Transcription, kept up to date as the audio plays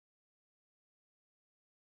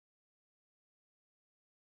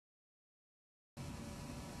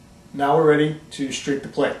Now we're ready to streak the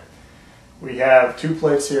plate. We have two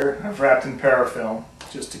plates here. I've wrapped in parafilm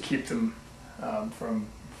just to keep them from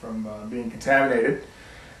being contaminated.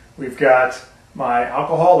 We've got my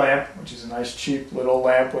alcohol lamp, which is a nice cheap little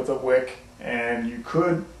lamp with a wick, and you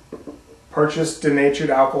could purchase denatured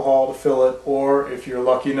alcohol to fill it, or if you're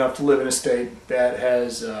lucky enough to live in a state that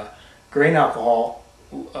has grain alcohol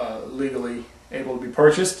legally able to be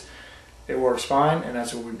purchased, it works fine, and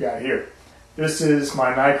that's what we've got here. This is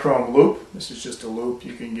my nichrome loop. This is just a loop.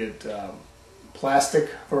 You can get plastic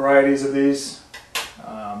varieties of these.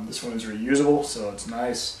 This one is reusable, so it's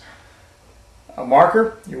nice. A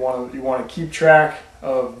marker. You want to keep track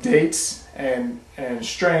of dates and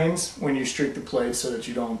strains when you streak the plate, so that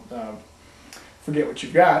you don't forget what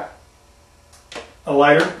you've got. A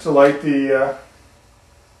lighter to light the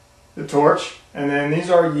torch, and then these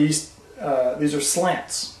are yeast. These are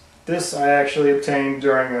slants. This I actually obtained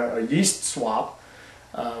during a yeast swap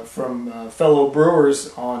from fellow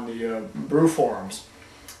brewers on the brew forums.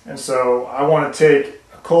 And so I want to take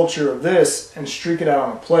a culture of this and streak it out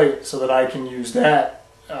on a plate so that I can use that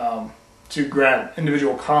to grab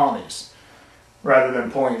individual colonies rather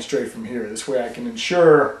than pulling it straight from here. This way I can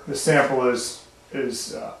ensure the sample is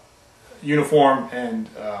uniform and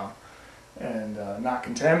not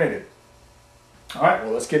contaminated. All right,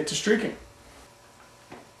 well, let's get to streaking.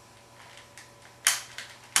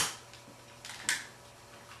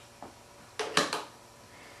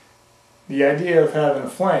 The idea of having a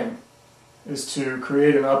flame is to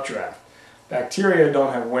create an updraft. Bacteria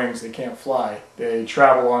don't have wings, they can't fly. They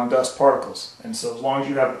travel on dust particles. And so as long as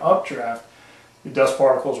you have an updraft, the dust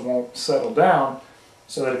particles won't settle down,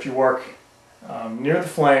 so that if you work near the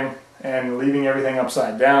flame and leaving everything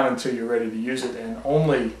upside down until you're ready to use it and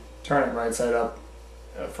only turn it right side up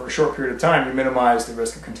for a short period of time, you minimize the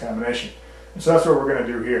risk of contamination. And so that's what we're going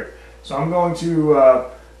to do here. So I'm going to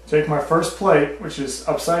take my first plate, which is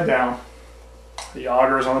upside down. The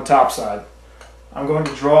agar is on the top side. I'm going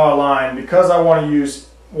to draw a line because I want to use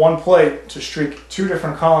one plate to streak two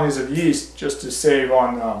different colonies of yeast just to save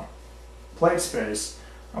on plate space.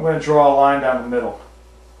 I'm going to draw a line down the middle.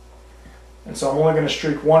 And so I'm only going to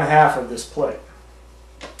streak one half of this plate.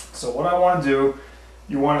 So what I want to do,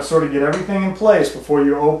 you want to sort of get everything in place before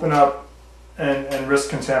you open up and risk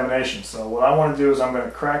contamination. So what I want to do is I'm going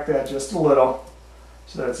to crack that just a little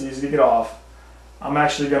so that it's easy to get off. I'm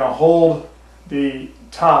actually going to hold the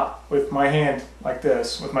top with my hand like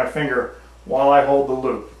this, with my finger, while I hold the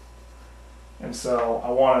loop. And so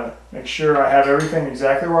I want to make sure I have everything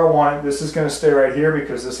exactly where I want it. This is going to stay right here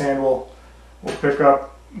because this hand will pick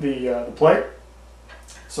up the plate.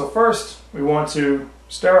 So first we want to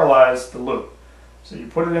sterilize the loop. So you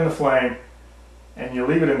put it in the flame and you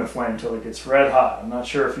leave it in the flame until it gets red hot. I'm not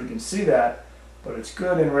sure if you can see that, but it's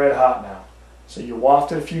good and red hot now. So you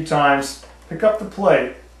waft it a few times, pick up the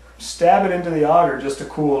plate, stab it into the agar just to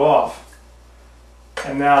cool it off,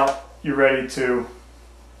 and now you're ready to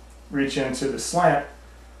reach into the slant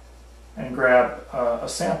and grab a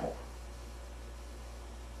sample.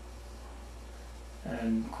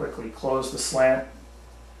 And quickly close the slant.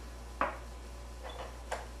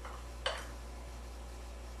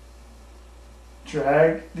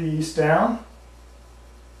 Drag the yeast down,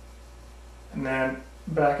 and then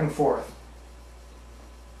back and forth.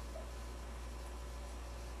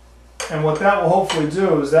 And what that will hopefully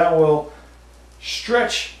do is that will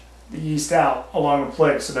stretch the yeast out along the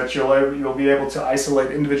plate so that you'll be able to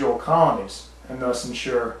isolate individual colonies and thus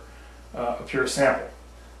ensure a pure sample.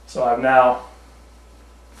 So I've now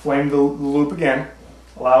flamed the loop again,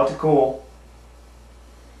 allow it to cool,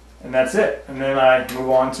 and that's it. And then I move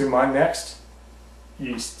on to my next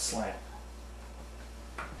yeast slant.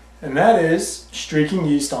 And that is streaking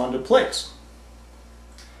yeast onto plates.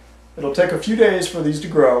 It'll take a few days for these to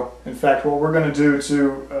grow. In fact, what we're going to do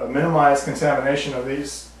to minimize contamination of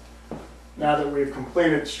these, now that we've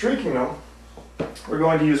completed streaking them, we're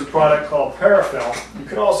going to use a product called parafilm. You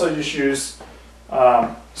could also just use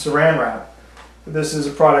saran wrap, but this is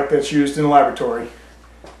a product that's used in the laboratory.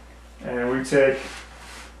 And we take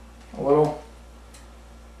a little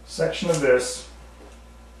section of this,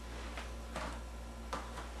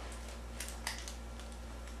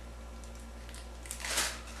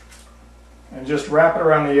 and just wrap it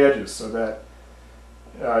around the edges so that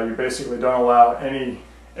you basically don't allow any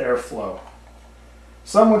airflow.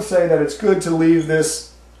 Some would say that it's good to leave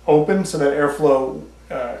this open so that airflow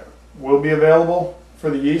will be available for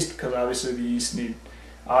the yeast, because obviously the yeast need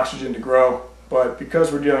oxygen to grow. But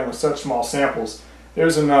because we're dealing with such small samples,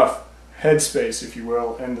 there's enough headspace, if you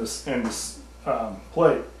will, in this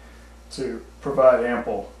plate to provide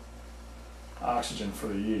ample oxygen for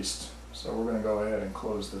the yeast. So we're going to go ahead and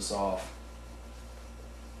close this off.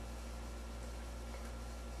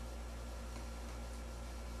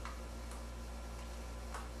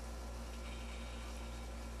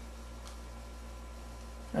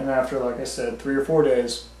 And after, like I said, 3 or 4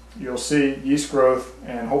 days, you'll see yeast growth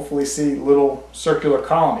and hopefully see little circular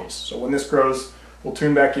colonies. So when this grows, we'll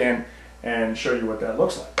tune back in and show you what that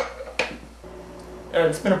looks like.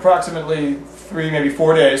 It's been approximately 3, maybe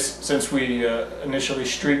 4 days since we initially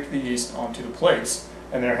streaked the yeast onto the plates,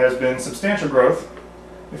 and there has been substantial growth.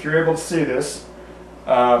 If you're able to see this,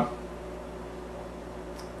 you'll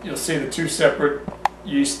see the 2 separate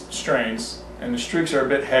yeast strains, and the streaks are a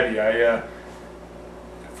bit heavy.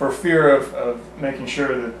 For fear of making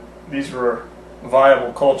sure that these were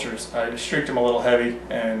viable cultures, I streaked them a little heavy,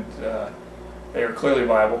 and they are clearly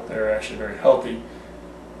viable. They're actually very healthy.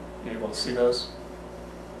 You able to see those?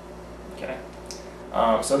 Okay.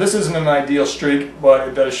 So this isn't an ideal streak, but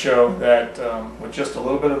it does show that with just a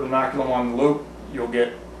little bit of inoculum on the loop, you'll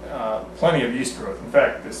get plenty of yeast growth. In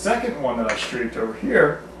fact, the second one that I streaked over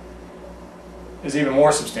here is even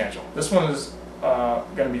more substantial. This one is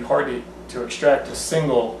going to be hard to extract a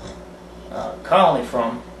single colony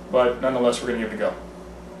from, but nonetheless we're going to give it a go.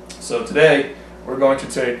 So today we're going to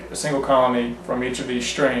take a single colony from each of these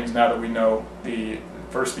strains, now that we know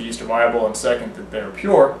first the yeast are viable and second that they're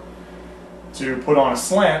pure, to put on a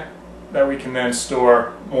slant that we can then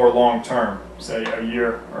store more long term, say a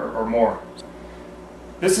year or more.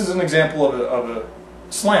 This is an example of a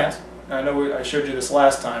slant. I know I showed you this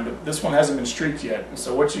last time, but this one hasn't been streaked yet. And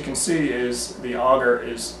so what you can see is the agar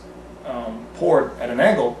is poured at an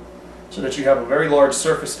angle so that you have a very large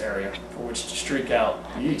surface area for which to streak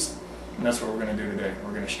out the yeast. And that's what we're going to do today.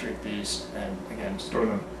 We're going to streak these and, again, store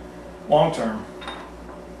them long term.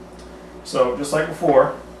 So just like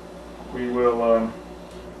before, we will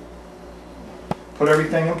put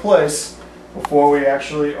everything in place before we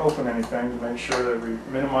actually open anything to make sure that we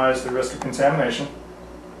minimize the risk of contamination.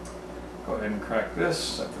 Go ahead and crack this,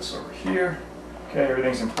 set this over here. Okay,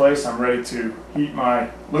 everything's in place. I'm ready to heat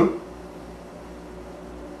my loop.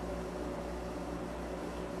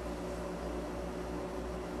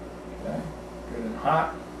 Okay, good and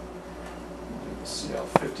hot. Do the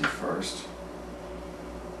CL50 first.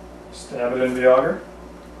 Stab it into the agar.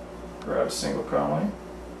 Grab a single colony.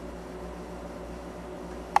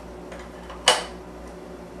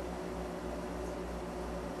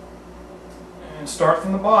 And start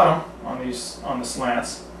from the bottom on the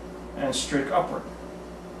slants and streak upward.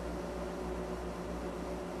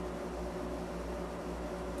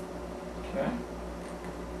 Okay.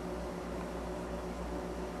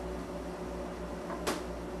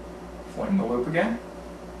 Flame the loop again.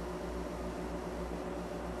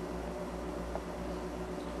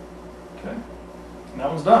 Okay. And that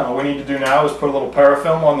one's done. All we need to do now is put a little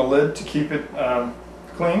parafilm on the lid to keep it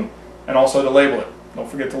clean, and also to label it. Don't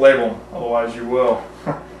forget to label them, otherwise you will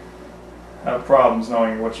have problems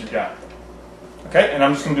knowing what you've got. Okay, and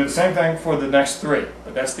I'm just going to do the same thing for the next 3,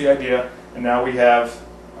 but that's the idea. And now we have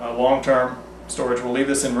long-term storage. We'll leave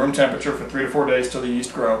this in room temperature for 3 to 4 days till the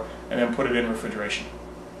yeast grow, and then put it in refrigeration.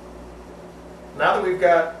 Now that we've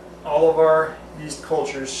got all of our yeast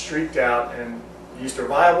cultures streaked out and yeast are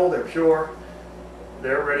viable, they're pure,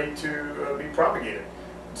 they're ready to be propagated.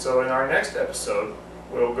 So in our next episode,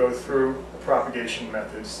 we'll go through the propagation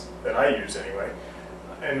methods that I use anyway,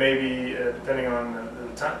 and maybe depending on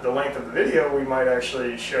the length of the video, we might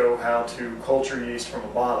actually show how to culture yeast from a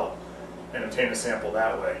bottle and obtain a sample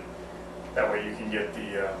that way. That way you can get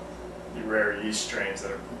the rare yeast strains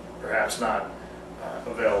that are perhaps not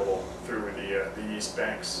available through the yeast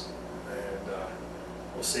banks, and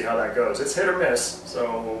we'll see how that goes. It's hit or miss,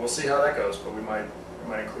 so we'll see how that goes, but we might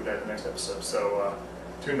include that in the next episode. So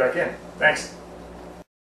tune back in. Thanks.